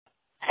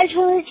just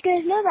want to let you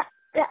guys know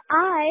that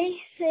I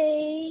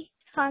say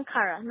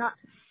Sankara, not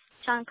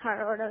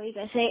Shankara, or whatever you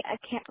guys say. I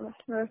can't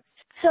remember.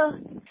 So,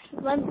 I'm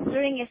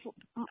wondering if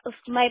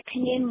my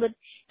opinion would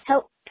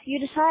help you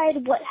decide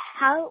what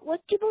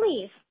you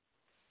believe.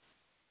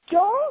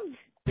 Jones?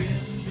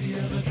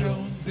 Indiana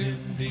Jones,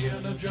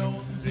 Indiana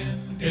Jones,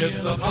 Indiana.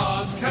 It's a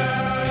podcast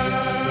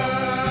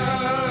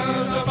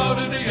about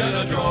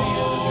Indiana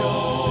Jones.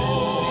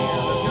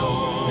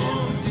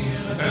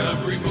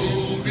 Every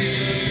movie,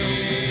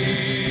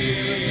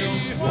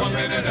 1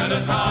 minute at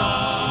a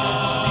time.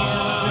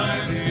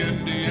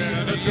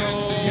 Indiana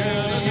Jones,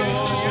 Indiana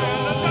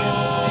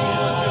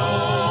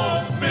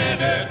Jones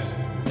Minute.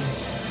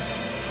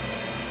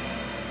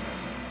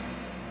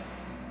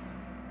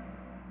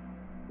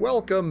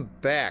 Welcome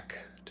back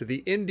to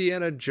the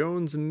Indiana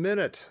Jones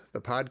Minute, the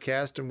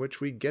podcast in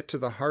which we get to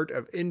the heart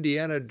of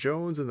Indiana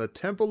Jones and the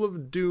Temple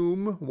of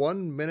Doom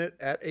 1 minute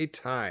at a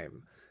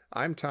time.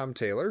 I'm Tom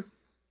Taylor.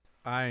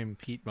 I'm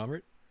Pete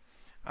Mummert.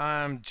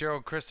 I'm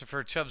Gerald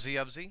Christopher Chubsy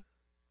Ubsy.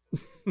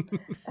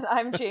 And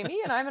I'm Jamie,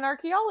 and I'm an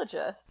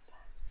archaeologist.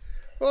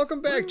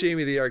 Welcome back,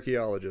 Jamie the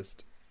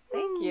Archaeologist.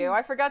 Thank you.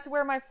 I forgot to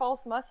wear my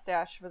false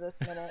mustache for this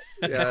minute.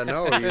 Yeah,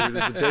 no,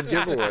 it's a dead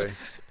giveaway.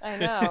 I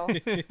know.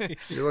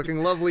 You're looking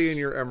lovely in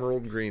your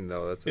emerald green,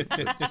 though. It's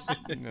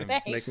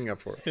making up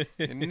for it.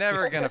 You're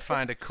never going to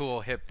find a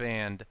cool hip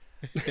band.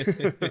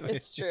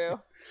 It's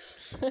true.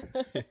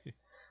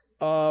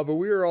 But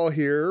we are all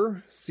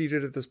here,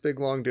 seated at this big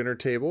long dinner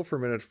table for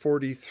minute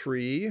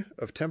 43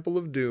 of Temple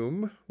of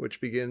Doom, which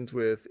begins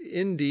with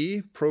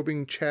Indy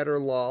probing Chatter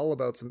Lal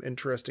about some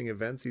interesting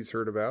events he's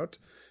heard about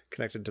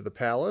connected to the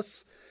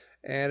palace.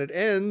 And it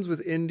ends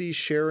with Indy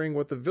sharing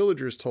what the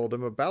villagers told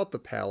him about the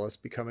palace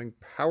becoming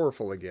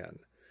powerful again.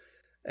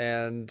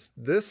 And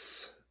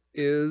this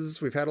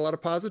is, we've had a lot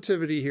of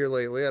positivity here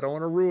lately. I don't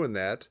want to ruin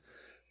that.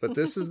 But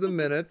this is the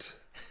minute,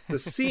 the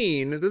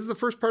scene, this is the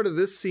first part of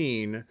this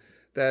scene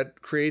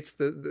that creates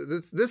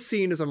this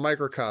scene is a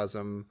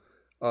microcosm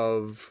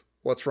of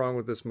what's wrong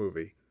with this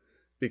movie.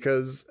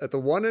 Because at the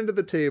one end of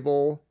the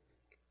table,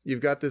 you've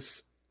got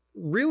this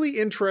really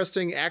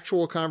interesting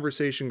actual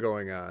conversation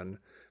going on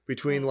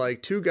between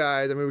like two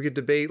guys. I mean, we could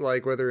debate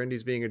like whether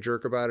Indy's being a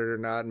jerk about it or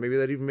not, and maybe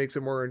that even makes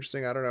it more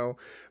interesting. I don't know.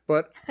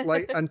 But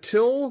like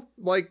until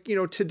like, you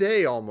know,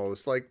 today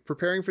almost, like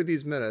preparing for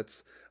these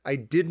minutes, I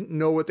didn't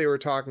know what they were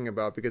talking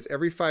about because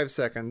every 5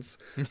 seconds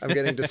I'm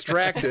getting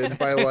distracted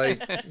by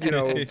like, you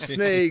know,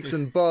 snakes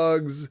and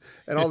bugs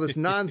and all this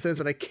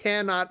nonsense. And I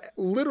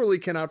literally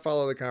cannot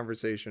follow the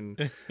conversation,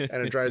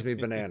 and it drives me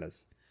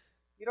bananas.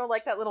 You don't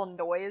like that little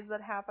noise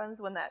that happens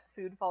when that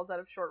food falls out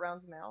of Short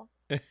Round's mouth?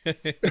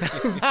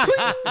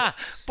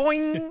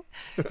 Boing!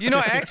 You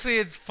know, actually,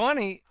 it's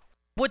funny.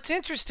 What's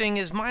interesting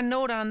is my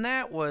note on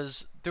that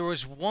was there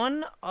was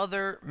one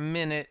other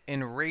minute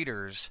in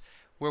Raiders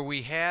where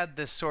we had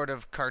this sort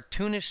of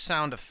cartoonish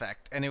sound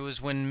effect, and it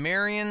was when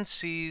Marion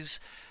sees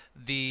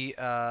the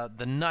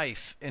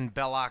knife in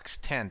Belloc's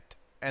tent,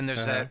 and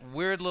there's that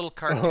weird little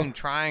cartoon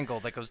triangle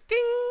that goes ding.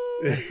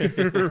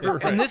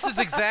 And this is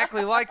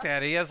exactly like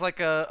that. He has like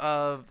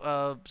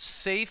a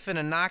safe and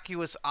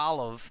innocuous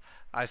olive,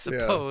 I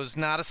suppose,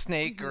 not a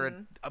snake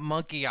or a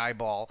monkey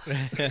eyeball.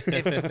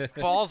 It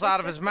falls out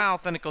of his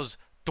mouth and it goes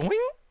doing.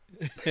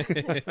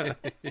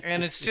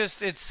 And it's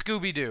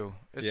Scooby-Doo.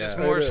 It's just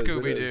more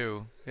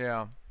Scooby-Doo.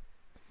 Yeah.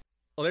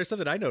 Well, there's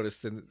something I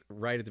noticed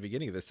right at the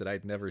beginning of this that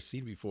I'd never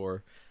seen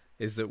before,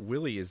 is that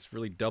Willie is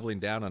really doubling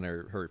down on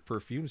her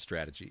perfume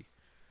strategy.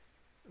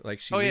 Like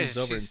she leans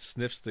over and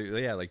sniffs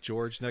like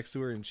George next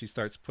to her, and she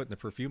starts putting the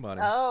perfume on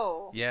him.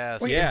 Oh.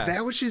 Yes. Wait, is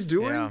that what she's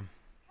doing? Yeah. I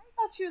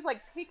thought she was like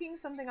picking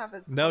something off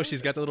his clothes. No,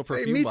 she's got the little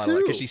perfume bottle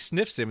because she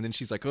sniffs him, and then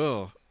she's like,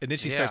 oh, and then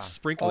she starts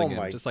sprinkling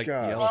him, just like the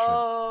elephant.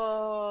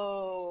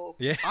 Oh.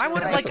 Yeah. I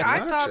would That's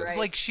I obnoxious. thought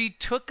like she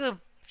took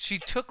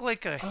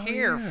like a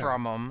hair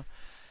from him.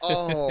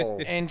 Oh.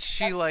 And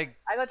she like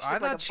I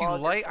thought she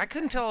liked. I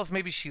couldn't tell if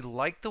maybe she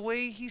liked the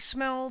way he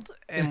smelled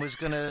and was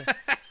gonna.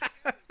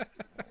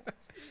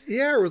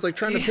 Yeah, or was like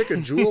trying to pick a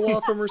jewel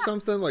off him or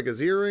something, like his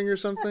earring or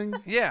something.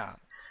 Yeah.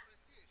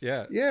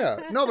 Yeah. Yeah.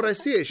 No, but I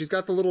see it. She's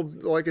got the little,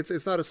 like,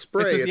 it's not a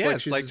spray. It's like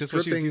she's just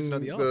what she was dripping using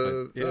on the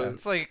elephant. Yeah.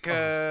 It's like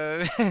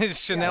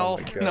Chanel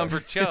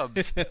number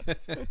Chubs.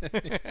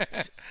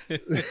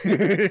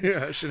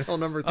 Yeah, Chanel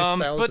number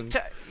 1000.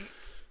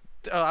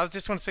 But I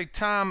just want to say,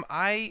 Tom,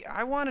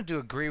 I wanted to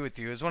agree with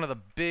you. It's one of the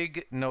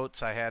big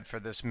notes I had for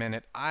this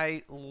minute.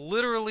 I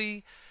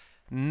literally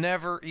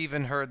never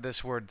even heard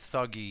this word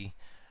Thuggee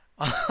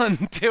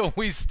until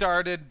we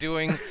started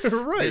doing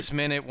this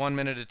minute, 1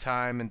 minute at a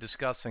time, and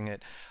discussing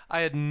it.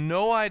 I had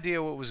no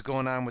idea what was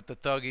going on with the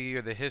Thuggee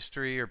or the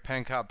history or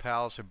Pencop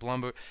Palace or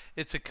Blumber.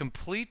 It's a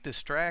complete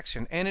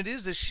distraction, and it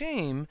is a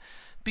shame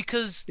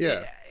because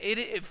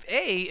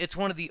it's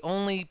one of the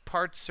only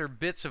parts or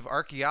bits of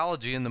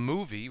archaeology in the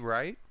movie,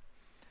 right?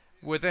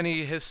 With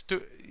any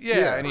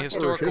any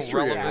historical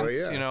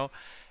relevance, you know,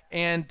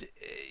 and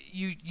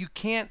you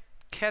can't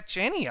catch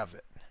any of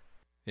it.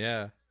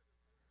 Yeah.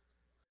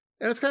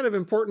 And it's kind of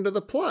important to the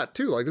plot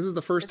too. Like this is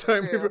the first It's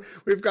time true.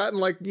 we've gotten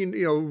like you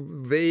know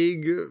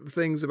vague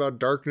things about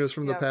darkness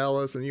from the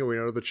palace, and we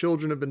know the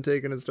children have been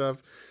taken and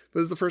stuff.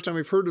 But this is the first time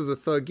we've heard of the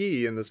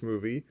Thuggee in this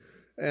movie,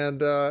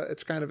 and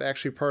it's kind of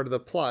actually part of the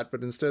plot.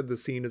 But instead, the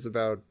scene is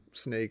about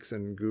snakes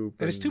and goop,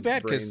 and it's too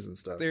bad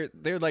because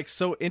they're like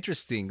so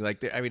interesting.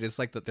 Like I mean, it's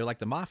like they're like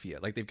the mafia.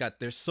 Like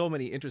there's so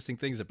many interesting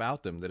things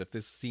about them that if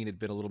this scene had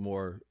been a little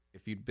more.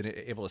 If you'd been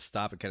able to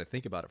stop and kind of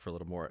think about it for a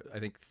little more, I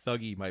think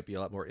Thuggee might be a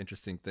lot more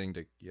interesting thing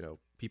to,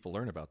 people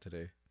learn about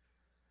today.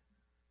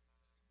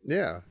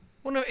 Yeah.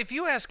 Well, no, if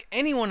you ask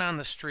anyone on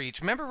the streets,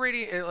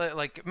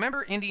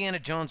 remember Indiana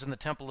Jones and the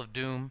Temple of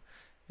Doom?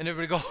 And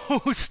everybody go,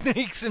 oh,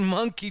 snakes and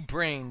monkey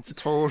brains.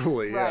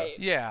 Totally, yeah. Right.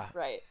 Yeah.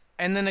 Right.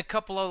 And then a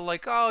couple of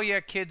like, oh,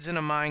 yeah, kids in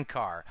a mine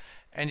car.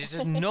 And it's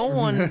just no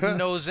one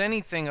knows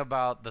anything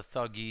about the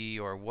Thuggee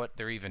or what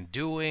they're even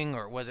doing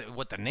or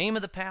what the name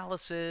of the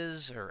palace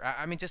is or,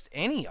 I mean, just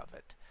any of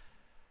it.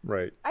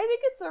 Right. I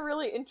think it's a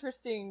really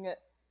interesting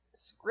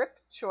script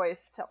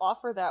choice to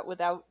offer that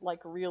without, like,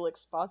 real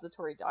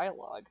expository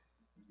dialogue.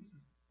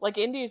 Like,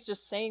 Indy's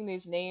just saying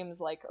these names,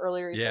 like,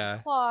 earlier he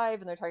said Clive,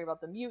 and they're talking about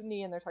the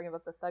mutiny, and they're talking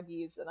about the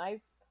Thuggees, and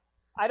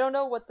I don't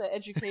know what the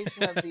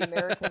education of the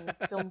American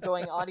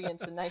film-going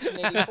audience in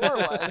 1984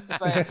 was,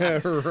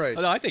 but... Right.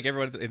 No, I think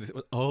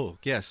everyone... Oh,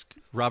 yes,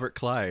 Robert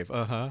Clive,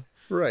 uh-huh.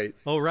 Right.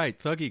 Oh, right,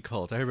 Thuggee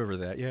Cult, I remember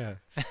that, yeah.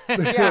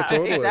 Yeah,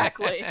 totally.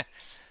 Exactly.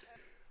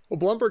 Well,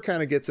 Blumper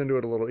kind of gets into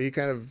it a little. He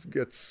kind of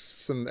gets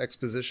some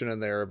exposition in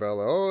there about,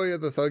 like, oh, yeah,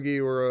 the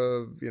Thuggee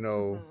were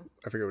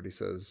I forget what he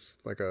says,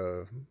 like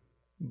a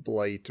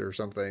blight or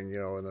something,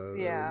 and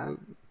the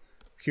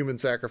human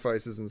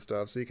sacrifices and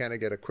stuff. So you kind of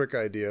get a quick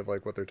idea of,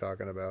 like, what they're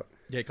talking about.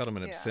 Yeah, he called him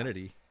an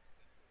obscenity.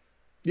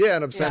 Yeah,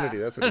 an obscenity.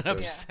 Yeah. That's what he says.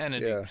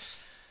 Obscenity. Yeah.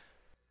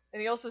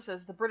 And he also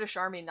says the British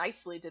Army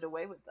nicely did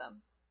away with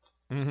them.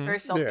 Mm-hmm. Very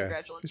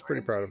self-congratulatory. Yeah, he's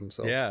pretty proud of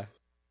himself. Yeah,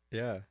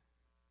 yeah.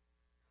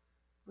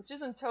 Which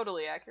isn't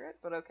totally accurate,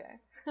 but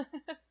okay.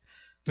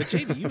 But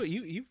Jamie,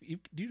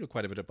 you know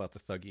quite a bit about the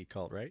Thuggee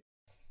Cult, right?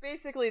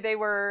 Basically, they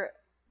were,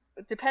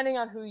 depending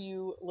on who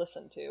you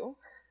listen to,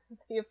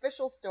 the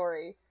official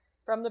story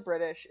from the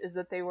British is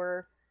that they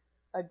were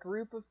a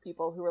group of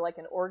people who were like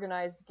an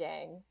organized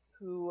gang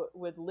who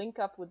would link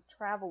up with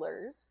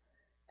travelers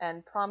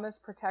and promise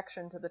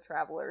protection to the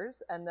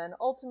travelers and then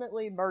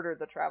ultimately murder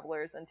the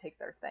travelers and take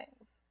their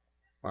things.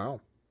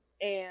 Wow.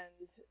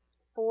 And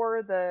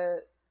for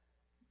the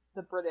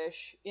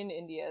British in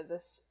India,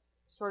 this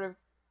sort of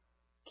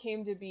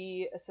came to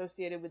be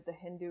associated with the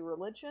Hindu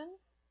religion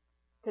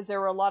because there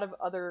were a lot of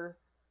other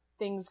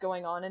things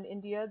going on in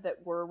India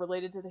that were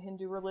related to the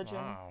Hindu religion.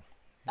 Wow.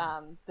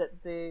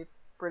 That the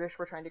British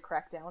were trying to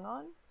crack down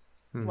on,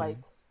 Mm-hmm. like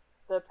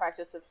the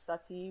practice of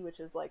sati, which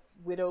is like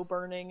widow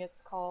burning,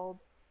 it's called,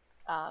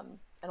 and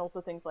also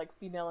things like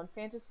female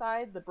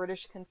infanticide. The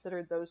British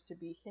considered those to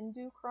be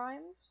Hindu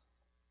crimes,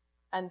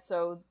 and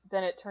so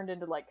then it turned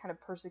into like kind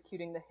of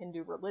persecuting the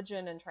Hindu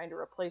religion and trying to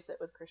replace it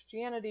with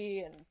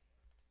Christianity. And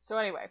so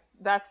anyway,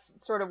 that's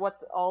sort of what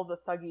all the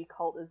Thuggee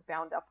cult is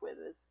bound up with,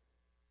 is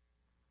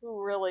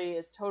who really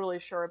is totally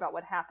sure about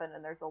what happened,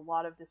 and there's a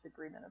lot of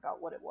disagreement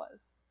about what it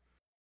was.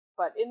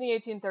 But in the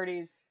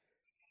 1830s,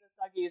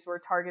 the Thuggees were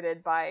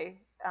targeted by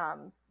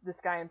this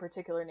guy in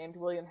particular named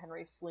William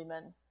Henry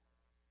Sleeman,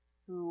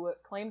 who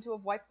claimed to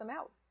have wiped them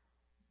out.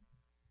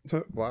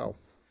 Wow.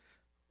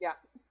 Yeah.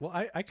 Well,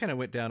 I kind of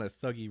went down a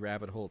Thuggee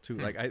rabbit hole too.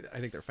 Like I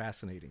think they're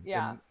fascinating.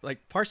 Yeah. And,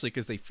 like partially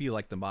because they feel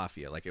like the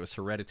mafia, like it was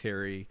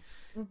hereditary,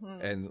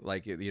 Mm-hmm. and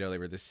like they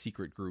were this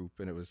secret group,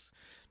 and it was.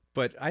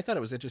 But I thought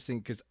it was interesting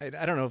because I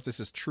don't know if this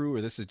is true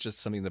or this is just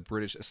something the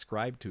British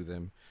ascribed to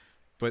them,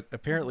 but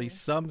apparently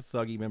some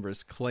Thuggee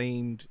members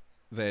claimed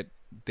that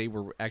they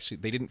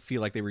didn't feel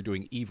like they were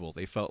doing evil.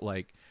 They felt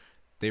like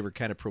they were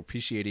kind of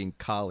propitiating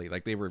Kali,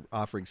 like they were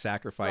offering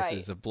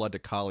sacrifices of blood to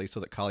Kali so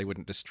that Kali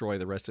wouldn't destroy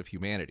the rest of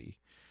humanity.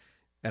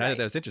 And I thought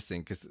that was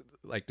interesting because,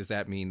 like, does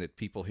that mean that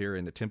people here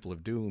in the Temple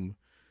of Doom,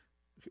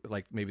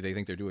 like, maybe they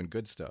think they're doing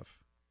good stuff?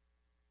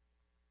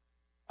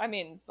 I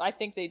mean, I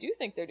think they do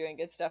think they're doing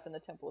good stuff in the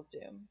Temple of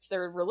Doom. It's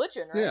their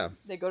religion, right? Yeah.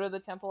 They go to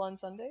the temple on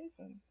Sundays.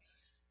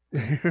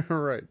 And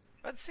Right.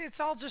 But see, it's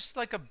all just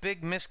like a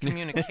big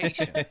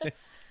miscommunication.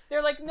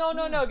 they're like, no,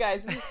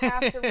 guys, we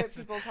have to rip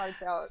people's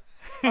hearts out.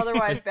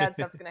 Otherwise, bad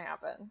stuff's going to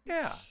happen.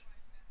 Yeah.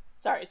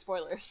 Sorry,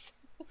 spoilers.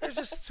 There's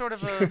just sort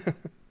of a,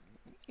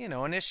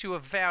 an issue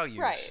of values.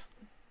 Right.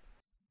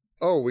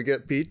 Oh, we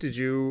get Pete. Did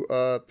you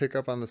pick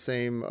up on the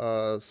same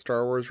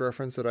Star Wars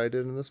reference that I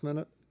did in this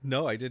minute?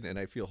 No, I didn't, and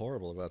I feel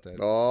horrible about that.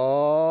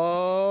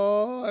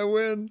 Oh, I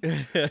win.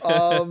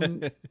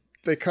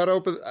 They cut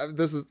open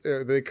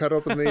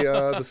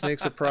the snake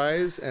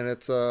surprise, and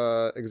it's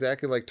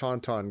exactly like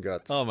tauntaun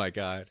guts. Oh my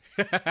god!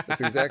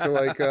 It's exactly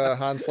like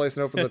Han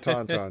slicing open the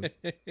tauntaun.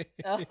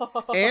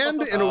 Oh.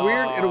 And in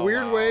a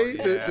weird way,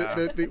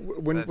 yeah.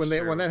 when That's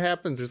true. that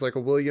happens, there's like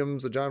a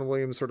John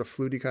Williams sort of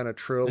fluty kind of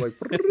trill, like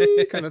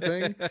kind of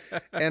thing.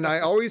 And I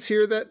always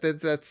hear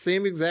that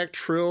same exact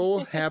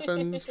trill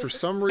happens for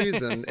some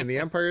reason in The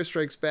Empire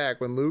Strikes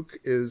Back when Luke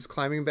is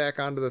climbing back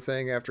onto the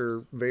thing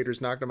after Vader's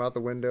knocked him out the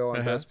window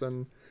on Bespin.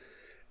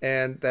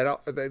 And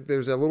that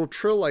there's a little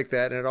trill like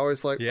that, and it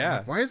always like,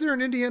 why is there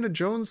an Indiana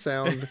Jones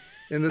sound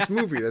in this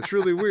movie? That's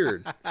really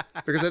weird,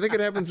 because I think it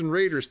happens in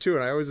Raiders too,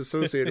 and I always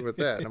associate it with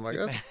that. And I'm like,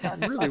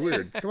 that's really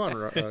weird. Come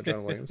on,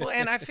 John Williams. Well,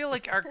 and I feel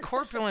like our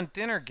corpulent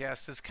dinner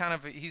guest is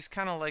he's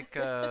like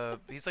a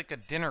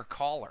dinner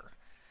caller.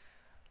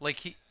 Like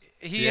he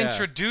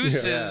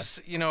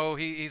introduces,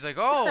 he's like,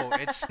 oh,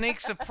 it's Snake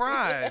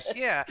Surprise,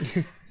 yeah.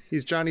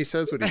 He's Johnny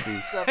Says What He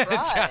Sees.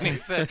 Johnny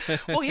said,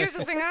 well, here's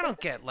the thing I don't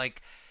get.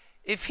 Like,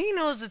 if he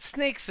knows it's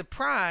Snake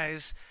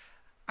Surprise,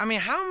 I mean,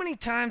 how many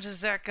times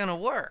is that going to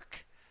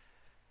work?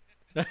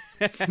 You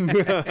know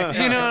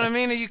what I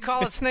mean? You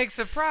call it Snake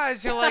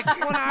Surprise, you're like,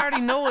 well, I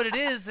already know what it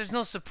is. There's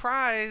no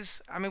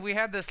surprise. I mean, we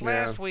had this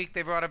last week.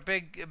 They brought a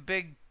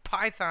big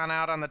python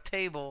out on the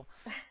table.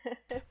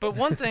 But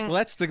one thing, well,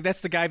 that's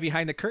the guy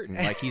behind the curtain.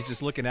 Like, he's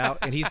just looking out,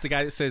 and he's the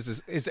guy that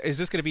says, "Is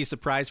this going to be a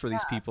surprise for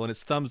these people?" And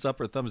it's thumbs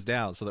up or thumbs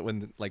down, so that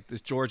when like this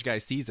George guy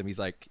sees him, he's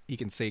like, he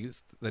can say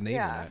the name or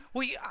not.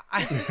 Well,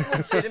 I'm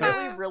just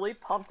legitimately really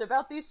pumped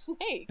about these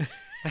snakes.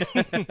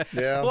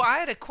 Yeah. Well, I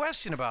had a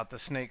question about the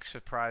Snake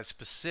Surprise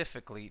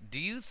specifically. Do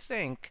you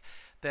think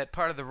that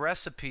part of the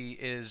recipe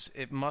is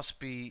it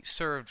must be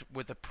served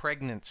with a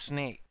pregnant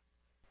snake?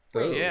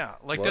 Oh, Yeah,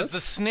 like what? does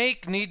the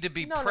snake need to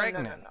be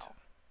pregnant? No.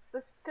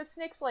 Because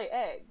snakes lay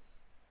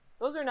eggs.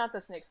 Those are not the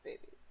snake's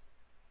babies.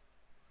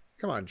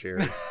 Come on,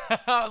 Jerry.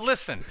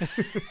 Listen,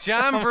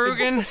 John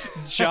Brugan.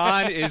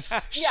 John is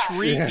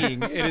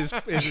shrieking in his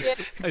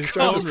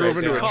John just drove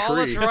into a Call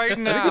tree. us right I think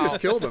now. he just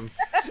killed him.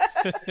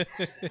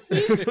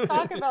 We can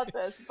talk about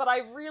this, but I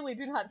really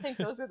do not think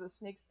those are the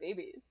snake's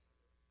babies.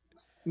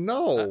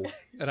 No.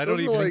 And I don't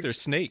Those even are think like- they're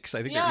snakes.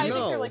 I think Yeah, I they're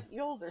think eels. they're like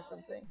eels or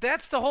something.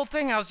 That's the whole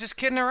thing. I was just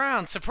kidding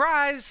around.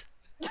 Surprise!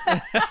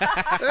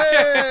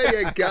 Hey,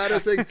 you got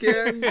us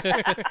again.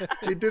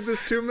 We did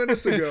this 2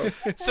 minutes ago.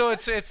 So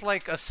it's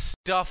like a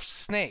stuffed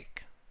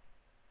snake.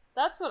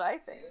 That's what I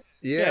think.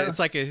 Yeah, Yeah. it's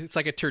like a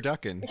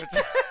turducken.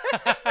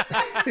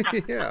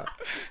 Yeah.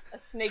 A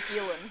snake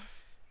eelin.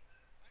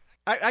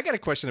 I got a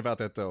question about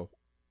that though.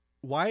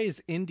 Why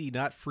is Indy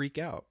not freak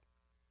out?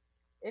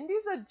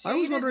 Indy's a jaded I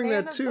was wondering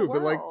man that of too, the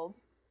but, like- world.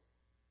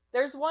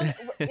 There's one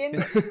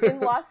in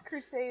Last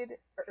Crusade,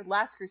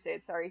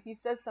 sorry. He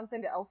says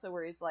something to Elsa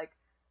where he's like,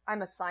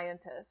 "I'm a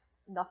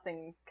scientist.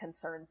 Nothing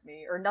concerns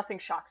me, or nothing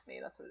shocks me."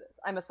 That's what it is.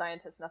 I'm a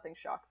scientist. Nothing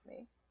shocks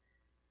me.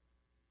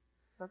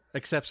 That's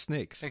Except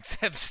snakes.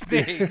 Except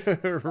snakes.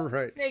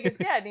 Right. Snake is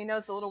dead, and he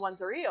knows the little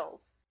ones are eels.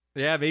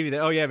 Yeah, maybe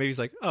that. Oh yeah, maybe he's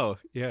like, oh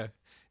yeah,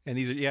 and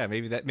these are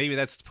maybe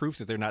that's proof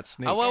that they're not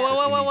snakes. Oh, whoa, that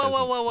whoa, Indy whoa, whoa, doesn't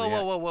whoa, whoa, whoa,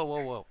 react. whoa, whoa,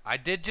 whoa, whoa! I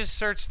did just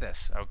search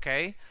this.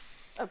 Okay.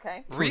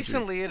 Okay.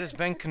 Recently, it has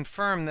been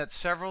confirmed that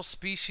several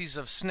species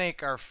of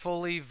snake are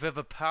fully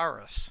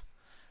viviparous,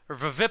 or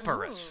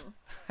viviparous,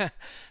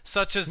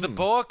 such as the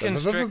boa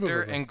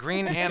constrictor and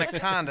green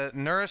anaconda,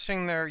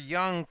 nourishing their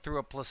young through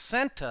a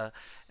placenta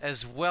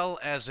as well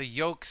as a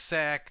yolk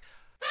sac.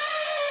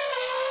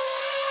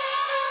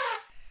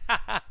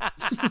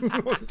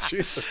 Oh,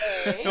 Jesus.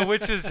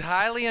 Which is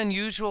highly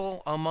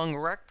unusual among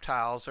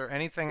reptiles or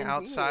anything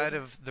outside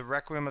of the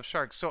requiem of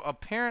sharks. So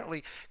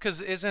apparently,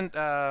 because isn't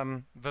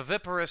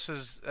viviparous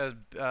is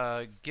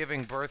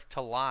giving birth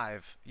to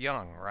live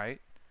young, right?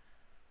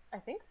 I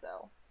think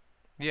so.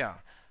 Yeah.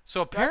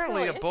 So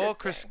apparently really a boa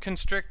interesting.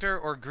 constrictor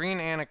or green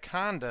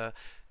anaconda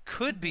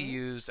could be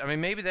used. I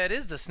mean, maybe that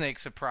is the snake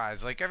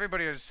surprise. Like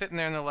everybody is sitting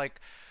there and they're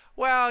like,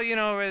 well,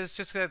 it's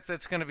just that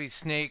it's going to be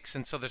snakes,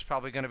 and so there's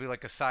probably going to be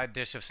like a side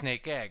dish of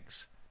snake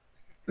eggs.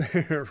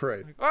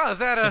 Right. Well, is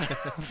that a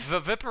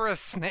viviparous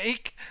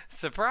snake?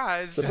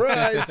 Surprise.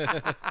 Surprise.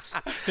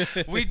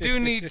 We do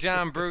need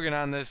John Brugan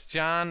on this.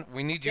 John,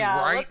 we need you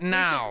Yeah, right we should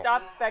now.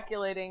 stop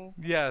speculating.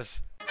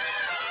 Yes.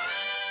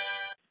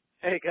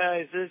 Hey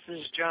guys, this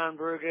is John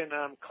Brugan.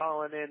 I'm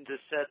calling in to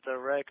set the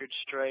record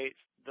straight.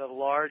 The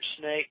large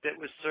snake that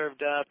was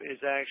served up is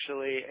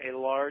actually a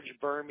large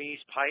Burmese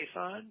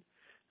python.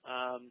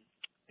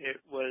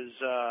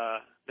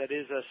 That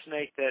is a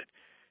snake that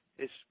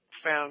is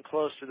found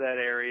close to that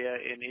area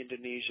in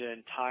Indonesia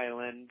and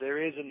Thailand.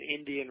 There is an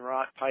Indian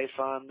rock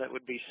python that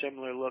would be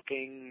similar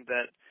looking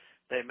that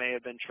they may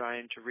have been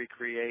trying to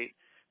recreate.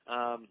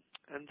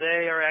 And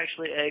they are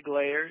actually egg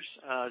layers,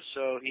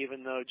 so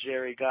even though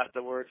Jerry got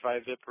the word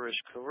viviparous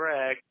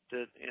correct,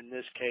 that in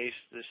this case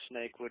the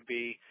snake would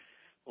be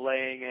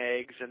laying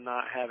eggs and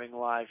not having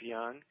live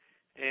young.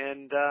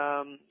 And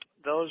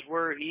those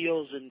were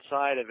eels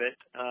inside of it,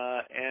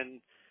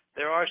 and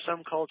there are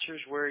some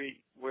cultures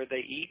where they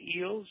eat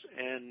eels,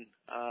 and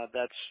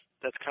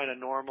that's kind of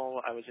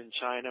normal. I was in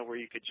China where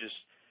you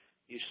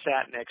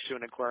sat next to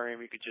an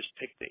aquarium, you could just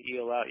pick the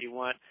eel out you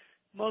want.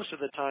 Most of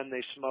the time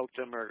they smoked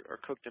them or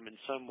cooked them in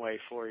some way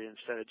for you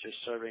instead of just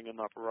serving them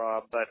up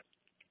raw. But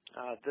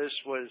this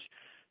was,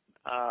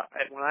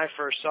 when I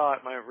first saw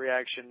it, my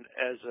reaction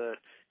as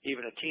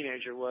even a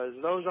teenager was,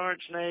 those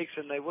aren't snakes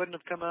and they wouldn't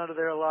have come out of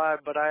there alive.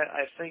 But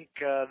I think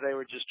they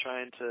were just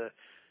trying to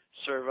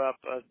serve up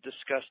a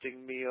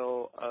disgusting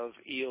meal of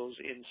eels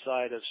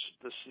inside of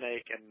the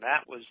snake, and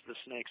that was the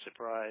snake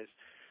surprise.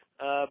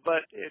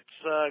 But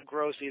it's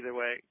gross either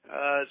way.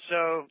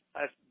 So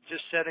I'm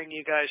just setting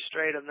you guys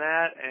straight on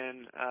that,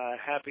 and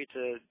happy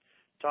to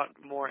talk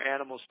more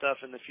animal stuff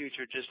in the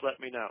future. Just let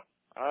me know.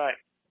 All right.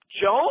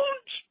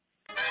 Jones?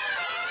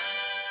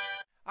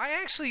 I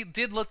actually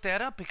did look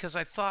that up because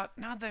I thought,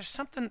 no, there's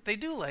something, they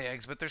do lay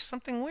eggs, but there's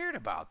something weird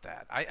about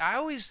that. I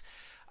always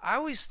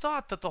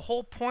thought that the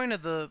whole point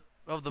of the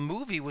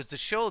movie was to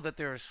show that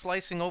they were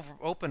slicing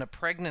open a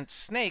pregnant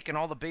snake and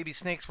all the baby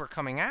snakes were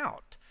coming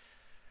out.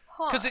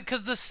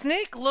 Because the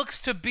snake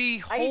looks to be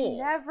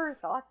whole. I never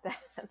thought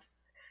that.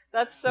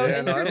 That's so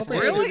interesting.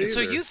 Really? So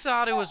you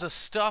thought it was a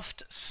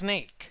stuffed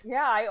snake?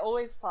 Yeah, I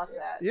always thought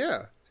that.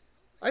 Yeah.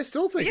 I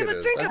still think it is. Yeah,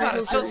 but think about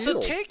it. So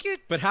take your...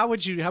 But how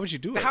would you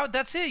do it?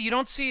 That's it. You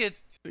don't see it.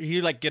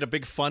 You like get a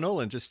big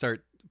funnel and just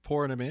start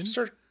pouring them in?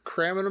 Start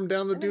cramming them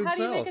down the dude's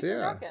mouth.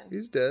 Yeah.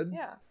 He's dead.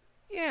 Yeah.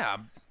 Yeah.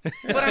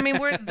 But I mean,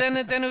 then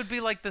it would be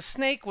like the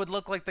snake would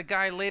look like the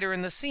guy later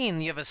in the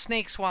scene. You have a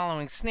snake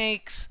swallowing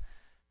snakes.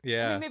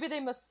 Yeah. I mean, maybe they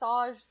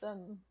massage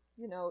them,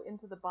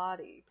 into the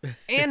body.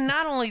 And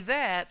not only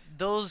that,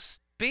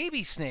 those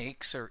baby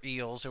snakes or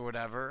eels or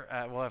whatever,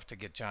 we'll have to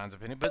get John's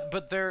opinion,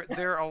 but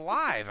they're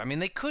alive. I mean,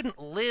 they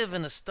couldn't live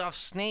in a stuffed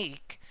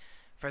snake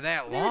for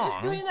that long. They were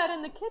just doing that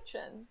in the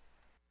kitchen.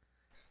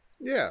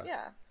 Yeah.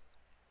 Yeah.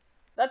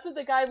 That's what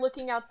the guy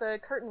looking out the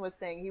curtain was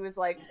saying. He was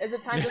like, is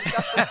it time to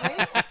stuff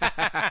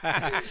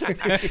the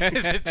snake?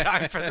 Is it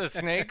time for the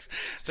snakes?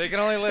 They can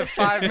only live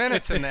 5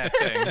 minutes in that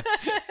thing.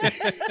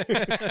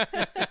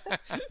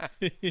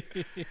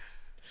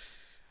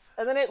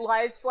 And then it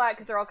lies flat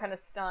because they're all kind of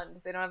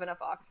stunned. They don't have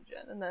enough oxygen.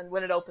 And then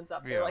when it opens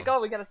up, they're like, oh,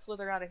 we got to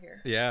slither out of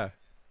here. Yeah.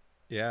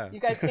 Yeah. You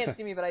guys can't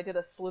see me, but I did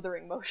a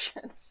slithering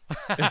motion.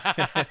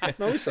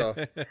 No, we saw.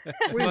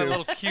 My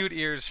little cute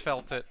ears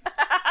felt it.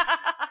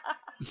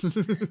 Do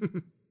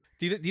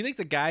you think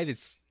the guy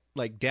that's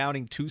like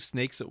downing 2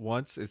 snakes at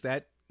once, is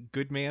that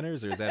good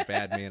manners or is that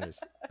bad manners?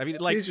 I mean,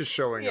 like, he's just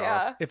showing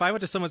off. If I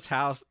went to someone's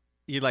house,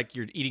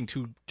 you're eating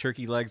 2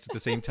 turkey legs at the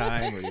same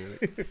time. Or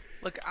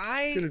Look,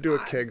 he's gonna do a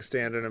keg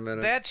stand in a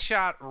minute. That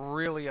shot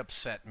really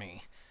upset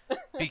me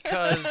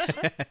because,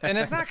 and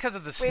it's not because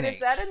of the snakes. Wait, is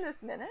that in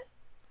this minute?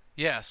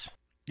 Yes.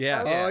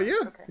 Yeah. Yeah.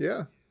 Okay.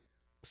 Yeah.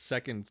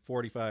 Second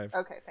 45.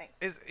 Okay,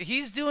 thanks.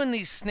 He's doing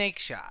these snake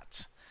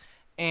shots,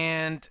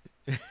 and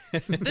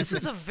this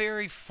is a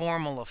very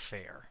formal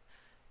affair,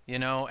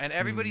 and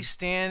everybody's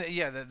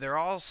they're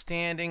all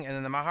standing, and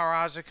then the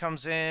Maharaja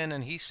comes in,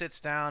 and he sits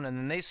down, and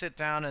then they sit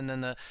down, and then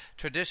the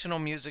traditional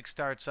music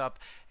starts up,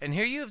 and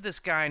here you have this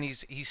guy, and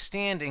he's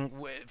standing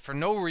for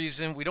no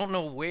reason. We don't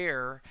know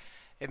where.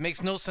 It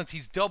makes no sense.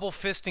 He's double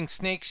fisting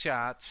snake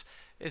shots.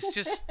 It's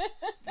just,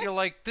 you're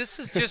like, this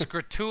is just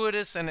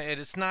gratuitous, and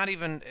it's not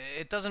even,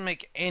 it doesn't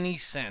make any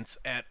sense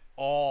at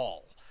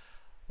all.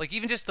 Like,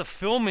 even just the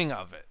filming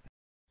of it.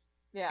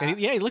 Yeah. And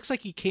he looks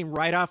like he came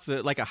right off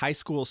like a high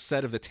school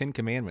set of the 10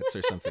 Commandments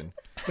or something.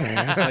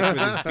 Like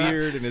with his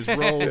beard and his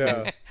robe.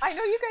 Yeah. I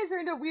know you guys are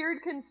into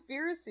weird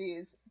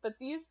conspiracies, but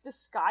these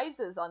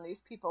disguises on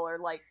these people are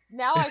like,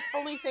 now I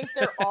fully think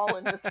they're all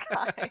in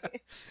disguise.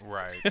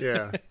 Right.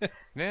 Yeah.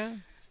 Yeah.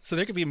 So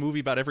there could be a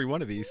movie about every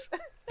one of these.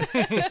 Well,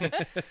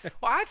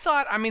 I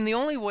thought, the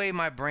only way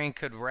my brain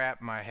could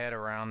wrap my head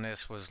around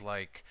this was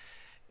like,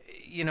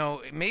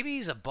 maybe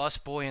he's a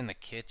busboy in the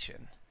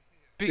kitchen.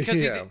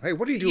 Because hey,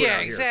 what are you doing out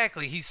here?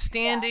 Exactly. He's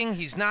standing.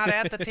 He's not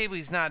at the table.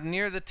 He's not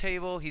near the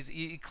table.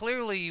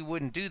 Clearly you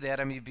wouldn't do that.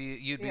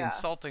 You'd be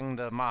insulting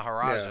the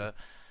Maharaja. Yeah.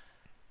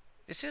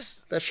 It's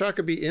just that shot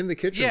could be in the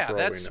kitchen. For all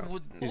we know.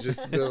 He's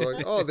just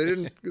like, oh,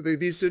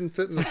 these didn't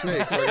fit in the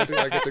snake, so I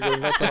get to go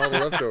nuts on all the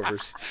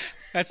leftovers.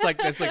 That's like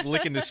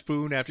licking the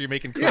spoon after you're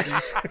making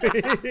cookies.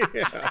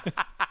 Yeah.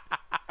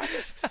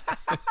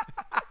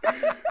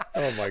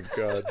 Oh my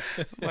god.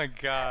 Oh my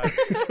god.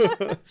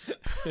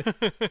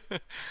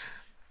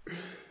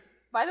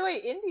 By the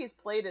way, Indy's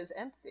plate is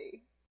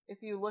empty.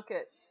 If you look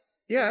at...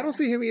 Yeah, I don't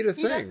see him eat a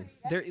thing.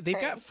 They've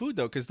got food,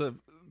 though, because the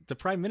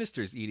Prime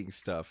Minister's eating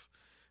stuff.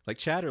 Like,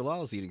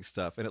 Chatterlal's eating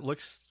stuff, and it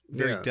looks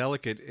very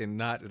delicate and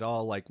not at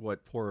all like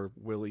what poor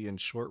Willie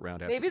and Short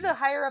Round have. Maybe the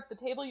higher up the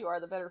table you are,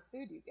 the better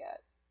food you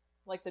get.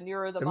 Like, the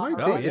nearer the Maharaja.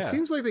 Maharaja. It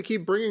seems like they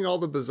keep bringing all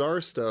the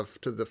bizarre stuff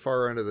to the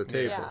far end of the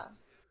table.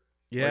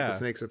 Yeah. Like the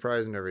snake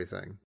surprise and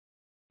everything.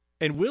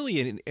 And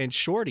Willie and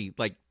Shorty,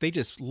 like, they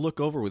just look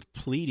over with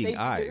pleading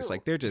eyes.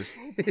 Like, they're just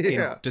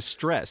in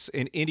distress.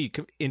 And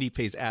Indy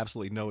pays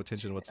absolutely no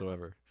attention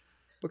whatsoever.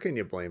 What can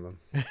you blame him?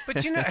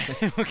 But you know,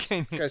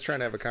 okay, This guy's trying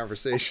to have a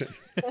conversation.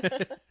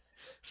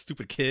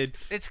 Stupid kid.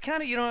 it's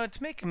kind of,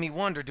 it's making me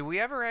wonder, do we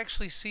ever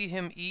actually see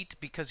him eat?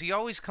 Because he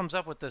always comes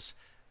up with this,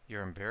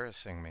 "You're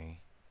embarrassing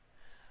me."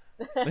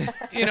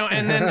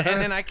 And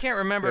then I can't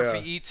remember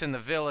if he eats in the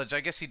village.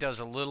 I guess he does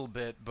a little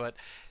bit, but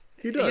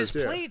He does, his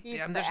yeah. plate,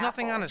 there's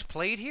nothing on his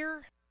plate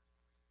here?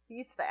 He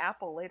eats the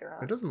apple later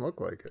on. It doesn't look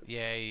like it.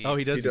 Yeah, He he does.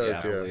 He eat does, the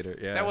apple yeah. later.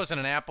 Yeah. That wasn't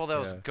an apple, that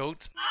was Yeah.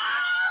 goat's.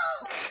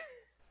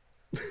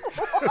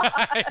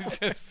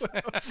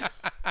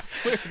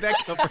 Where did that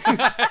come from?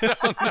 I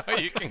don't know.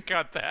 You can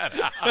cut that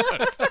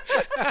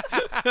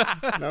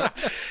out. No?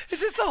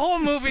 It's just the whole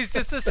movie's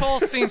just this whole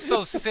scene's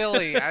so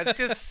silly. It's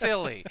just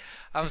silly.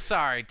 I'm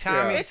sorry.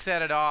 Tommy Yeah.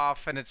 set it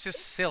off, and it's just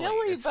silly.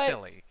 It's but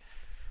silly.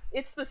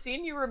 It's the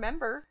scene you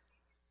remember,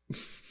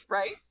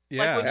 right?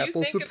 Yeah. Like when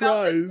Apple you think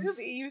about this surprise.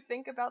 movie, you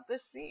think about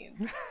this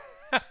scene.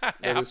 That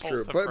is Apple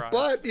true. surprise.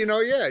 But you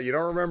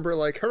don't remember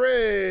like,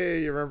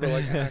 hooray! You remember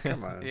like,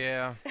 come on.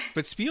 Yeah.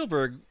 But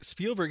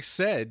Spielberg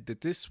said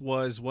that this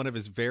was one of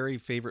his very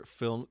favorite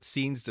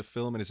scenes to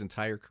film in his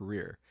entire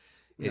career.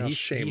 And Well, he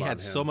shame on had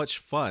so him. much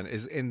fun.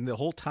 And the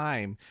whole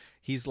time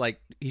he's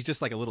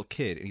just like a little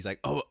kid, and he's like,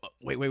 "Oh,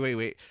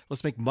 wait,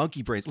 let's make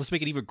monkey brains. Let's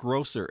make it even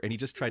grosser." And he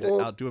just tried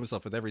to outdo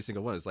himself with every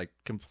single one. It's like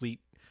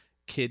complete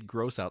kid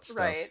gross out stuff.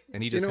 Right.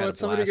 And he You just know had what? a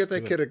Somebody get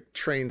blast that doing kid a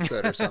train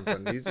set or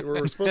something.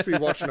 We're supposed to be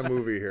watching a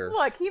movie here.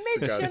 Look, he made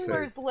For God's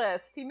Schindler's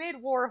List. He made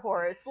War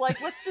Horse. Like,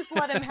 let's just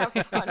let him have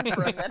fun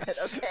for a minute,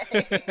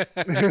 okay?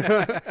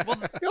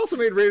 He also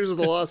made Raiders of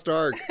the Lost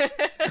Ark.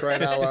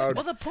 Crying out loud.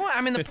 Well,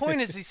 the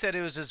point is, he said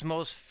it was his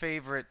most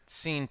favorite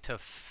scene to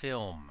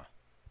film.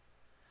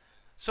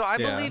 So I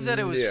Yeah. believe that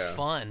it was Yeah.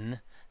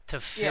 fun to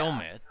film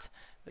Yeah. it.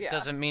 It Yeah.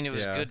 doesn't mean it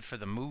was Yeah. good for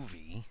the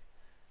movie.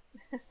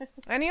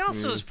 And he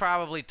also is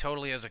probably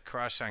totally has a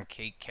crush on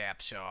Kate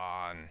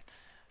Capshaw, and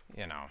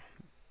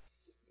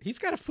He's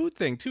got a food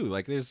thing too.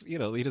 Like there's, he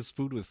does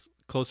food with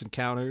Close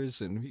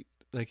Encounters, and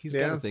he's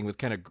got a thing with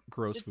kind of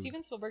gross Did food.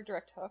 Steven Spielberg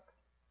direct Hook?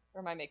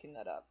 Or am I making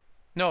that up?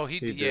 no, He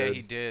yeah, did.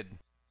 he did.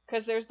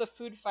 Because there's the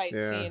food fight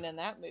Yeah. scene in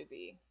that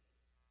movie.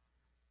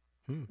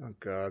 Oh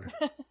God.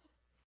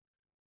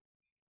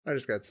 I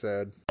just got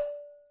sad.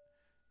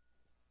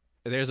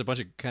 There's a bunch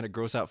of kind of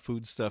gross out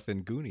food stuff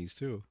in Goonies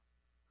too.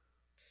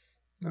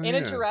 Oh, In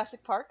yeah. a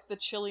Jurassic Park, the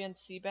Chilean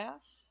sea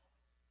bass.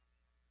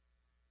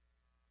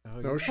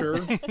 Oh sure.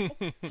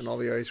 And all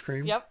the ice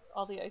cream. Yep,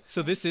 all the ice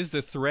So cream. this is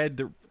the thread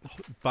that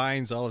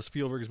binds all of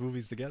Spielberg's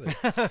movies together.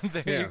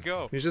 There Yeah. you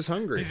go. He's just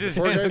hungry. He's just,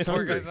 Poor guy's poor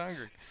hungry. guy's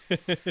hungry.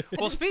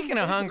 Well, speaking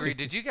of hungry,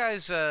 did you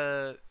guys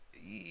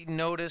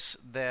notice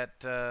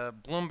that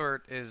Bloomberg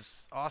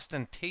is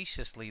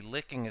ostentatiously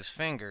licking his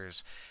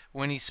fingers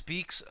when he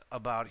speaks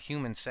about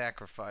human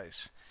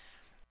sacrifice?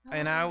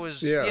 And I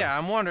was, Yeah.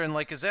 I'm wondering,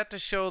 like, is that to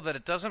show that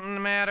it doesn't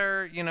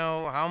matter,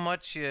 how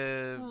much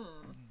you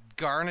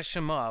garnish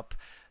them up?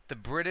 The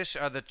British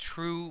are the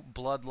true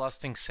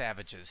bloodlusting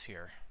savages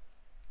here.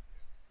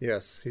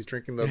 Yes, he's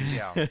drinking the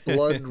Yeah.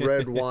 blood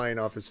red wine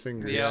off his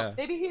fingers. Yeah.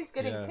 Maybe he's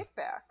getting Yeah.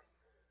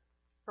 kickbacks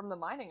from the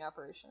mining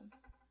operation.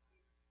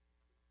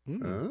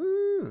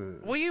 Oh.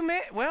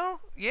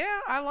 Well, yeah,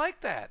 I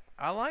like that.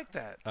 I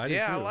do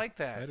I too. like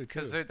that. I do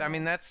Because, too.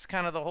 that's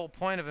kind of the whole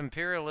point of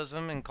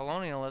imperialism and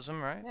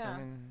colonialism, right? Yeah. I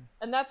mean,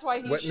 And that's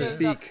why he Wetting his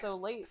shows up beak. so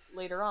late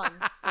later on.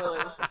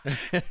 Spoilers.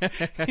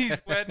 he's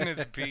wetting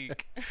his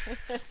beak.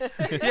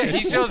 Yeah,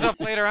 he shows up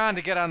later on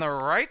to get on the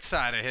right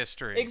side of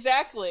history.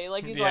 Exactly.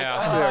 Like he's Yeah.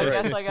 like, oh, Yeah, I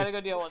right. guess I gotta go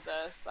deal with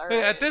this. All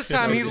right. At this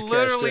time, No, he just cashed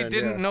literally in,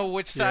 didn't yeah. know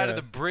which side of Yeah.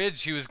 the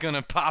bridge he was going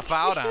to pop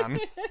out on.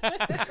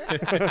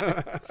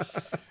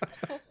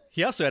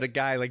 He also had a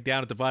guy like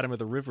down at the bottom of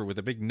the river with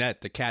a big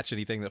net to catch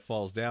anything that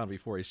falls down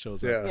before he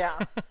shows up. Yeah.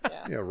 Yeah.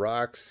 Yeah. Yeah,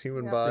 rocks,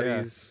 human Yeah.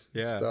 bodies,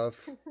 Yeah.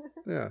 stuff.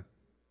 Yeah.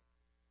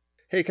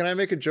 Hey, can I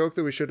make a joke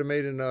that we should have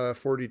made in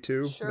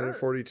 42? Sure. Minute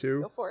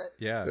 42? Go for it.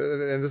 Yeah.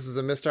 And this is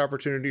a missed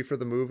opportunity for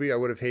the movie. I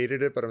would have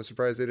hated it, but I'm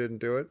surprised they didn't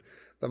do it.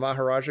 The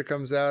Maharaja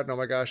comes out, and oh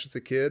my gosh, it's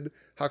a kid.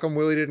 How come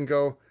Willie didn't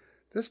go,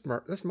 this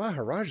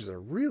Maharaja's a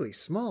really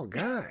small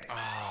guy?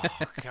 Oh,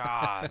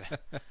 God.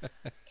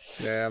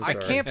 Yeah, I'm I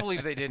sorry. can't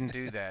believe they didn't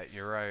do that.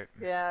 You're right.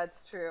 Yeah,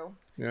 it's true.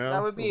 You know?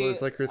 That would be.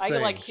 It's like her I thing.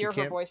 could like She hear her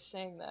can't- voice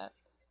saying that.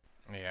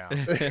 Yeah.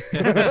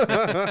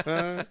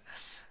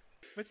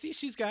 But see,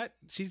 she's got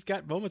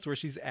moments where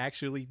she's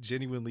actually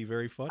genuinely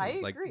very funny. I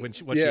like agree. what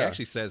she Yeah.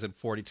 actually says in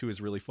 42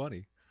 is really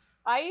funny.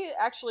 I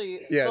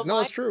actually. Yeah, the no,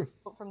 line it's true.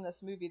 from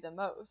this movie the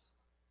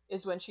most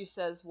is when she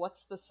says,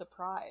 "What's the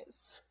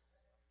surprise?"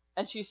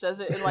 And she says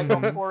it in like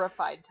a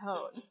horrified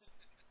tone.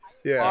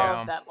 Yeah.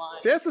 Love that line.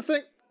 See, that's the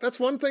thing. That's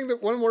one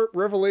more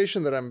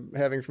revelation that I'm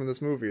having from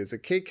this movie is that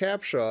Kate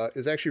Capshaw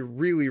is actually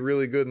really,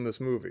 really good in this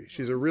movie.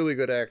 She's a really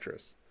good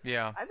actress.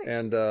 Yeah. I think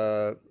And,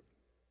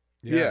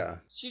 yeah,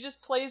 she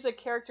just plays a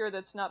character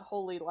that's not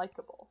wholly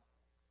likable.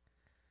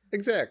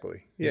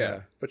 exactly. Yeah.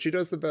 Yeah. But she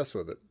does the best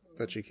with it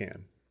that she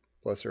can.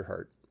 Bless her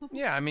heart.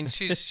 Yeah, I mean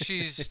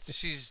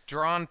she's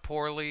drawn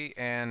poorly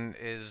and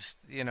is,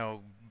 you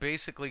know,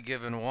 basically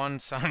given one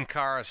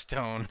Sankara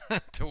stone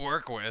to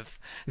work with.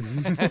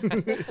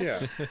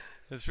 Yeah.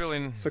 It's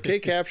really So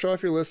Kate Capshaw,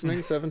 if you're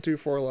listening,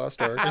 724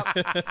 Lost Ark.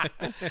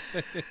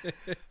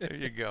 There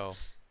you go.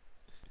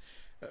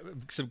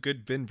 Some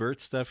good Ben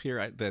Burt stuff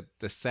here.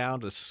 The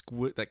sound of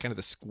that kind of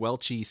the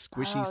squelchy,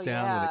 squishy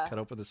sound when they cut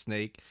open the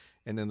snake,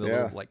 and then the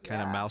little like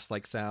kind of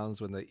mouse-like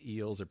sounds when the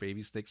eels or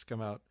baby snakes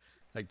come out.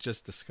 Like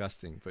just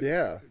disgusting. But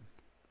yeah.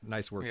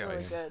 Nice work. Yeah.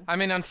 Really good. I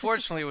mean,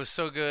 unfortunately, it was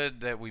so good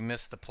that we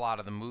missed the plot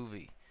of the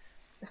movie.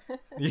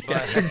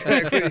 Yeah,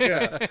 exactly.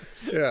 Yeah,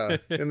 yeah.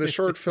 In the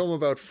short film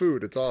about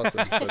food, it's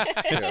awesome. But,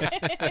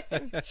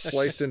 yeah.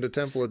 Spliced into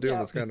Temple of Doom,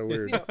 it's kind of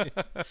weird.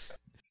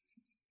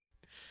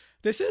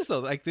 This is though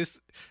like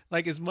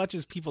as much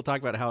as people talk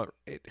about how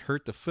it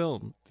hurt the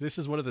film, this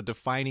is one of the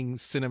defining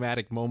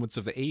cinematic moments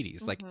of the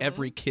 80s. Like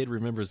every kid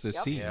remembers this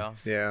scene.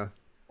 Yeah.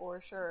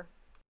 For sure.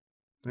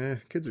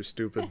 Kids are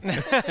stupid.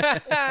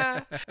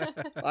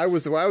 I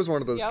was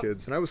one of those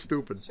kids, and I was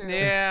stupid.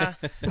 Yeah.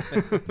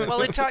 Well,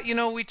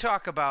 we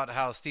talk about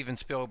how Steven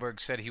Spielberg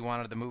said he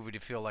wanted the movie to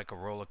feel like a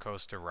roller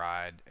coaster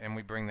ride, and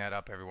we bring that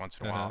up every once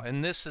in a while.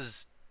 And this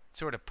is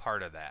sort of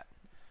part of that.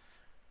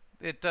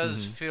 It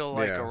does feel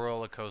like a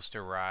roller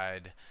coaster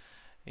ride,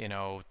 you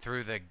know,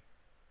 through the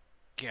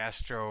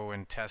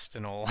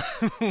gastrointestinal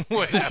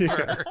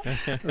whatever.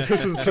 This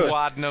is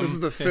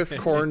the fifth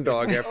corn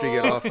dog after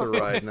you get off the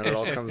ride, and then it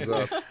all comes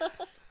up.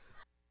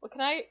 Well,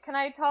 can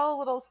I tell a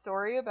little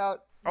story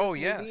about this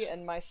movie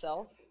and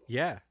myself?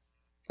 Yeah.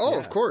 Oh,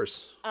 of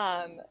course.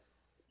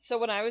 So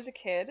when I was a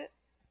kid,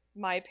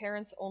 my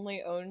parents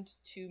only owned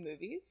 2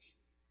 movies,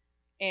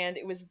 and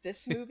it was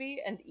this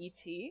movie and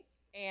E.T.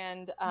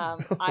 And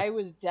I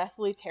was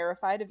deathly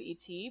terrified of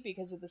E.T.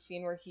 because of the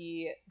scene where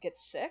he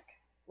gets sick.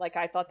 Like,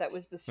 I thought that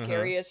was the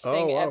scariest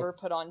thing ever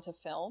put onto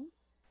film.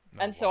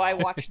 And so I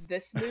watched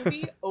this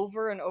movie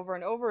over and over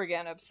and over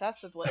again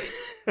obsessively.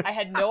 I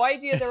had no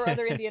idea there were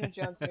other Indiana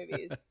Jones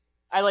movies.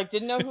 I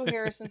didn't know who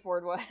Harrison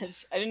Ford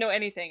was. I didn't know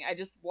anything. I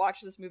just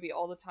watched this movie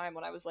all the time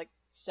when I was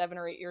 7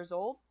 or 8 years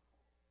old.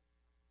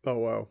 Oh,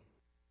 wow.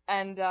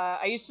 And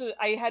I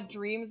had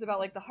dreams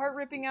about the heart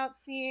ripping out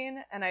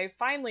scene, and I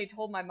finally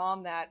told my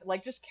mom that,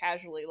 just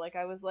casually.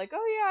 I was like,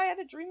 oh yeah, I had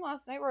a dream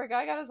last night where a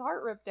guy got his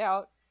heart ripped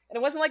out. And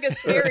it wasn't a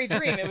scary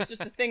dream, it was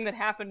just a thing that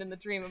happened in the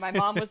dream. And my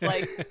mom was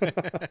like,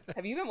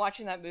 have you been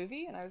watching that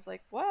movie? And I was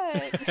like,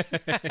 what?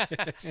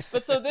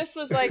 But so this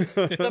was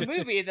the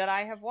movie that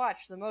I have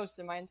watched the most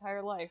in my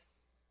entire life.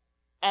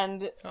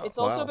 And it's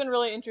also been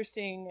really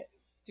interesting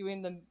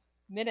doing the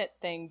minute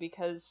thing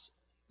because,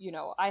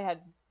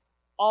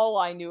 all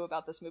I knew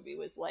about this movie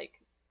was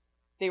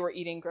they were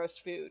eating gross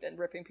food and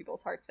ripping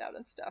people's hearts out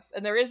and stuff.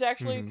 And there is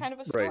actually kind of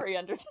a story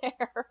under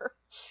there.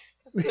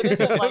 It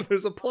isn't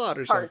there's a plot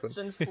or hearts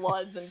something. And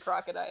floods and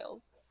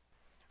crocodiles.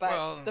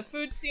 But the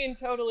food scene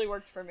totally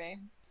worked for me.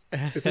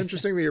 It's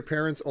interesting that your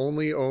parents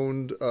only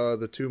owned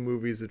the 2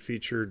 movies that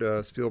featured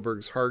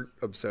Spielberg's heart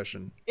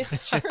obsession.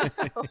 It's true.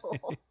 It's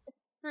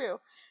true.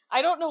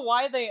 I don't know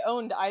why they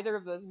owned either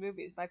of those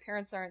movies. My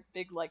parents aren't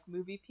big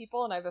movie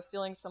people, and I have a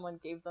feeling someone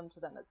gave them to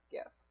them as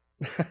gifts.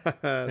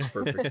 That's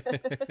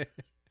perfect.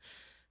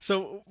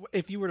 So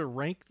if you were to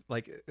rank,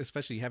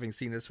 especially having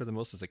seen this for the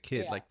most as a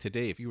kid,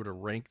 today, if you were to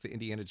rank the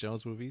Indiana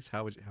Jones movies,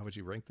 how would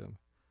you rank them?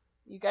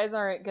 You guys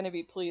aren't going to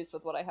be pleased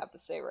with what I have to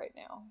say right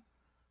now.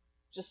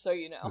 Just so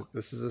you know.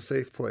 This is a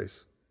safe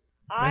place.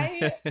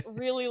 I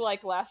really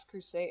like Last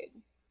Crusade.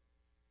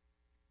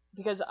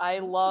 Because I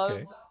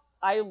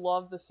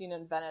love the scene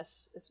in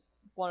Venice. It's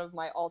one of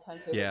my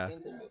all-time favorite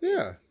scenes in movies.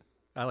 Yeah.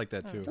 I like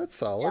that too. That's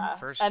solid. Yeah.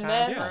 First and time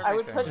then for I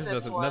would put everything.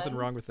 this one. Nothing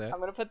wrong with that. I'm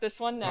going to put this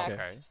one next.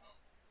 Okay.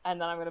 And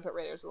then I'm going to put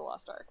Raiders of the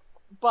Lost Ark.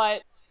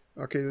 But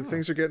okay,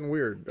 things are getting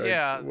weird.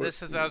 Yeah,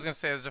 this is what I was going to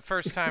say. It was the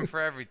first time for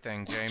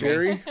everything,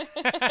 Jamie.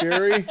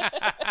 Jerry?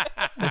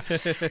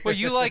 Well,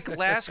 you like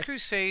Last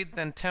Crusade,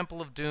 then Temple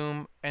of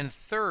Doom, and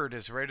third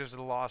is Raiders of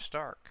the Lost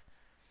Ark.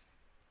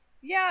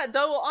 Yeah,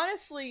 though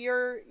honestly,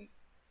 you're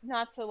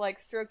not to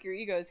stroke your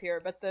egos here,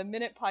 but the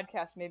Minute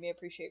podcast made me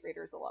appreciate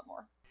Raiders a lot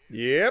more.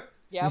 Yep.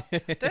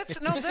 That's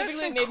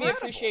Specifically incredible. made me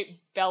appreciate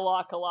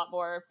Belloc a lot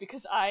more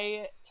because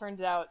I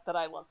turned out that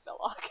I love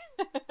Belloc.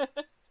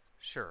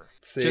 Sure.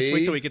 See? Just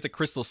wait till we get to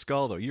Crystal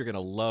Skull, though. You're going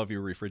to love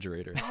your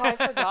refrigerator. Oh, I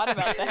forgot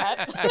about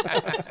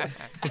that.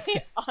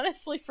 I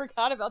honestly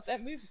forgot about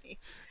that movie.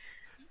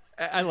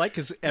 I like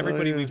because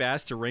everybody we've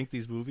asked to rank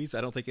these movies, I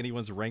don't think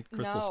anyone's ranked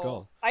Crystal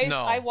Skull.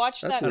 I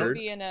watched That's that weird.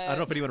 movie in I don't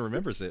know if anyone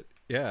remembers it.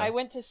 Yeah. I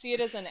went to see it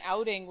as an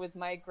outing with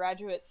my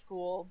graduate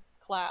school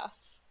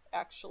class,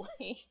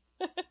 actually.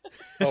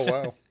 Oh,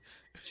 wow.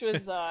 Which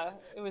was,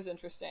 it was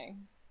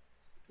interesting.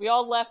 We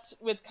all left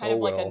with kind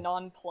of a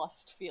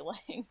nonplussed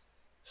feeling.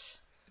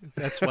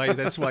 That's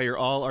why you're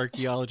all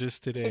archaeologists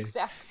today.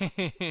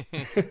 Exactly.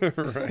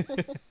 Right.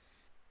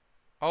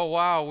 Oh,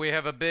 wow, we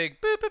have a big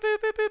boop, boop, boop,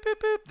 boop, boop, boop,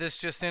 boop. This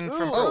just in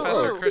from Oh,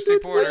 Professor oh. Christy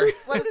Porter.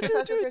 What does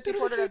Professor Christy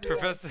Porter have to say?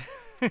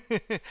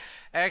 Professor...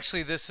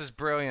 Actually, this is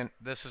brilliant.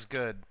 This is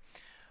good.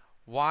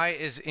 Why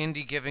is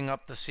Indy giving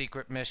up the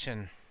secret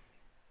mission?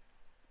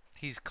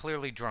 He's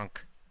clearly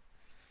drunk.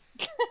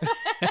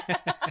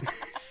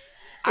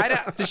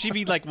 Does she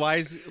mean like why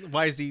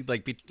is he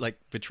like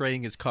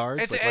betraying his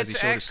cards? It's, like, why is he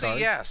showing actually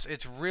his cards? yes.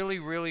 It's really,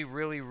 really,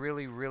 really,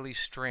 really, really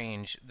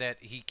strange that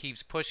he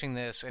keeps pushing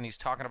this and he's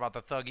talking about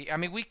the Thuggee. I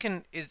mean,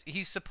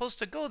 he's supposed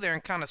to go there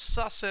and kind of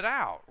suss it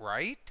out,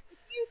 right?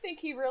 Do you think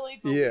he really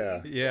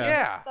believes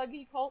Yeah.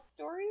 Thuggee cult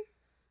story?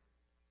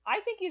 I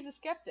think he's a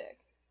skeptic.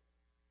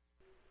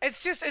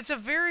 It's a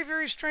very,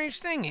 very strange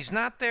thing. He's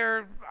not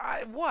there,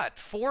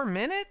 4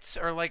 minutes?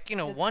 Or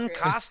one true.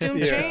 costume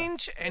Yeah.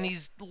 change? And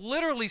he's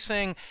literally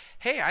saying,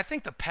 hey, I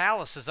think the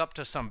palace is up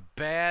to some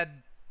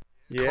bad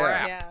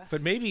crap. Yeah.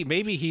 But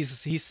maybe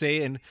he's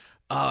saying,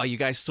 oh, you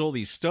guys stole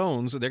these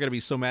stones, and they're gonna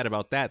be so mad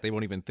about that they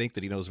won't even think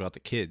that he knows about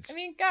the kids. I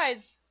mean,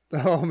 guys,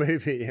 Oh,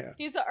 maybe, yeah.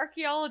 he's an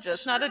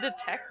archaeologist, not a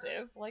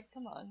detective. Like,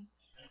 come on.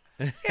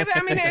 Yeah, but,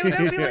 I mean,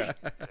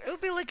 it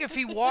would be like if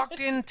he walked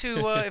into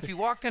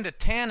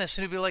Tanis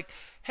and he'd be like,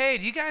 "Hey,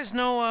 do you guys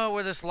know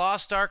where this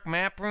Lost Ark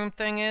map room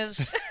thing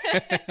is?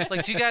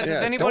 Like, do you guys?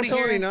 Is anybody don't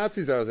tell here? any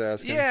Nazis I was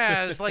asking.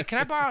 Yeah, it's like, can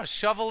I borrow a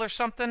shovel or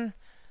something?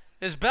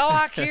 Is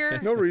Belloc here?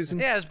 No reason.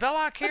 Yeah, is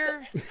Belloc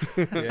here?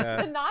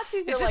 The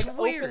Nazis It's are just like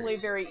weird. openly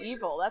very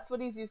evil. That's what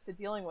he's used to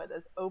dealing with,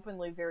 is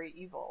openly very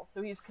evil.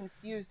 So he's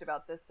confused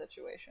about this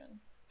situation.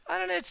 I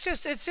don't know.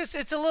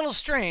 It's a little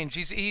strange.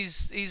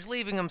 He's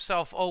leaving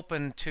himself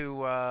open to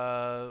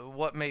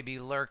what may be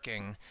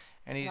lurking,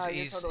 and No,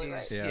 you're totally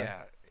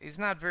right. he's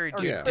not very Or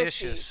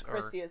judicious.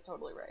 Christy is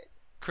totally right.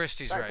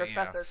 Christy's Sorry, right.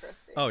 Professor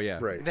Christy. Oh yeah,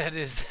 Right. That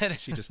is.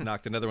 She just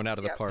knocked another one out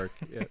of the Yep. park.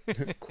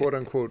 Yeah. Quote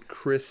unquote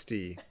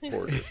Christy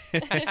Porter.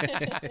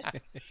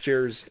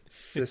 Jer's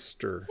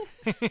sister.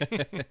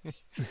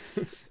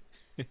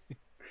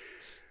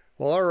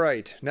 Well, all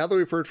right. Now that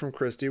we've heard from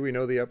Christy, we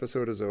know the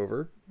episode is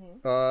over.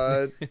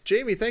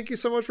 Jamie, thank you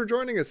so much for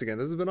joining us again.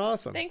 This has been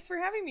awesome. Thanks for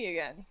having me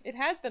again. It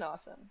has been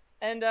awesome.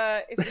 And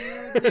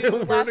if you do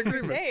We're in Last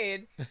agreement.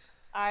 Crusade,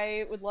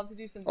 I would love to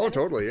do some. Oh, Venice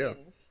totally, yeah.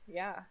 scenes.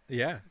 Yeah.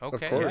 Yeah.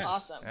 Okay. course. yes,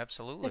 Awesome.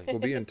 Absolutely. We'll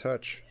be in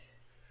touch.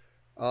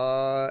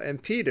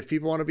 And Pete, if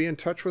people want to be in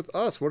touch with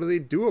us, what do they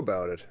do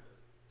about it?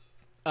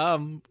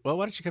 Well,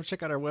 why don't you come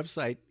check out our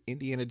website,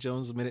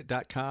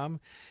 IndianaJonesAminute.com,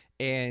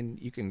 and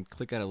you can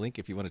click on a link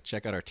if you want to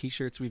check out our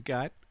T-shirts we've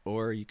got,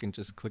 or you can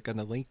just click on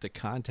the link to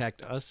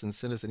contact us and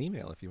send us an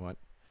email if you want.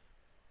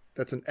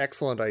 That's an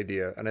excellent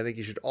idea, and I think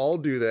you should all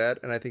do that,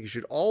 and I think you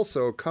should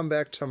also come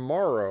back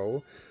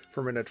tomorrow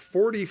for minute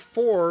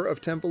 44 of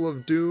Temple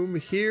of Doom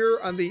here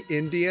on the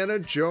Indiana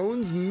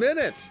Jones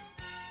Minute.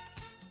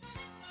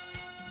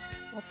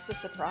 What's the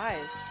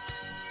surprise?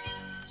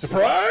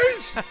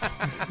 Surprise!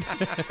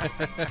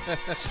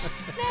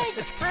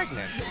 It's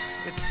pregnant.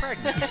 It's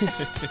pregnant.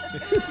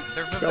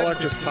 They're Belloc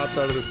just pops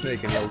out of the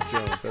snake and yells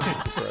Jones. That's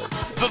a surprise.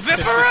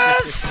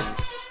 Viviparous!